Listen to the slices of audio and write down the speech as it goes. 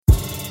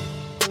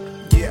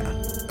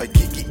Yeah.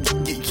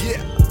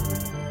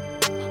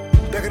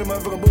 Back in the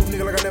motherfucking booth,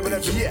 nigga, like I never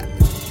left you. Yeah.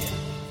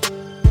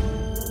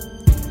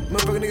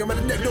 Motherfucking nigga,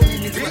 man, that don't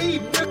need nigga.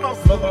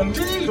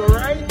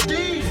 Right?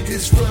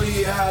 It's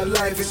funny how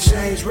life has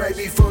changed right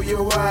before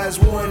your eyes.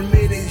 1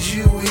 minute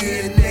you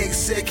here, next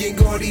second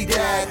Gordy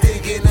died.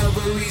 Thinking of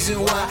a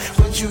reason why,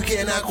 but you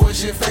cannot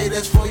question fate.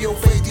 As for your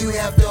faith, you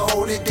have to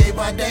hold it day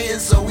by day,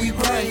 and so we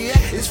pray.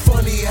 It's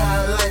funny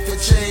how life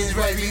has changed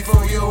right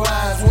before your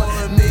eyes.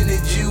 1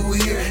 minute you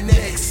here,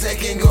 next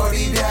second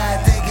Gordy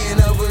died.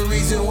 Thinking of a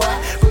reason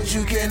why, but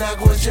you cannot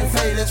question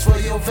fate. As for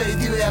your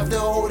faith, you have to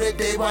hold it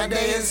day by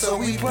day, and so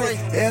we pray.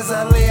 As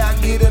I lay, I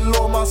get it,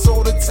 Lord, my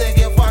soul to take.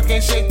 If I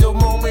can shake the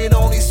moment,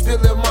 only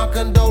spilling my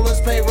condolence.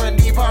 Pain run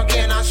deep, how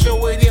can I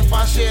show it if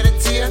I shed a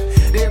tear?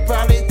 They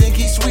probably think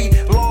he's sweet.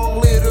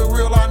 Long live the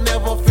real, I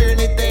never fear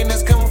anything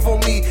that's coming for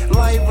me.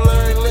 Life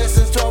learned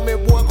lessons taught me,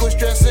 boy, quit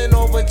stressing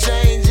over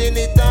change.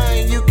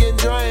 Anything you can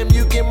dream,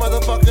 you can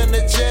motherfucking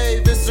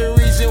achieve. It's the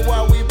reason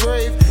why we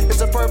brave. It's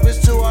a purpose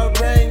to our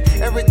brain.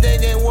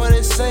 Everything ain't what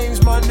it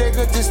seems, my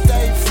nigga, just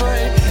stay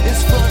free.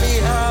 It's funny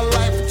how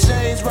life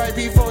changed right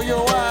before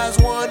your eyes.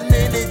 1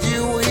 minute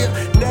you here,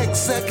 next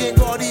second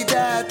Gordy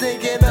died.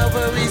 Thinking of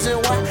a reason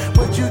why,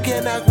 but you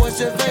cannot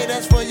question fate.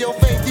 That's for your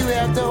faith, you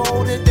have to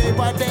hold it day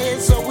by day,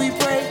 and so we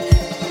pray.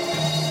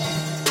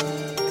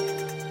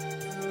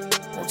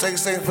 Won't take a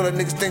second for the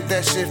niggas think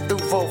that shit through.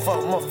 Fuck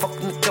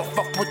motherfucking nigga,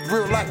 fuck with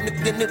real life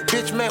nigga in this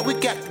bitch, man. We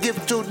got to give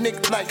it to a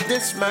nigga like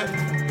this, man.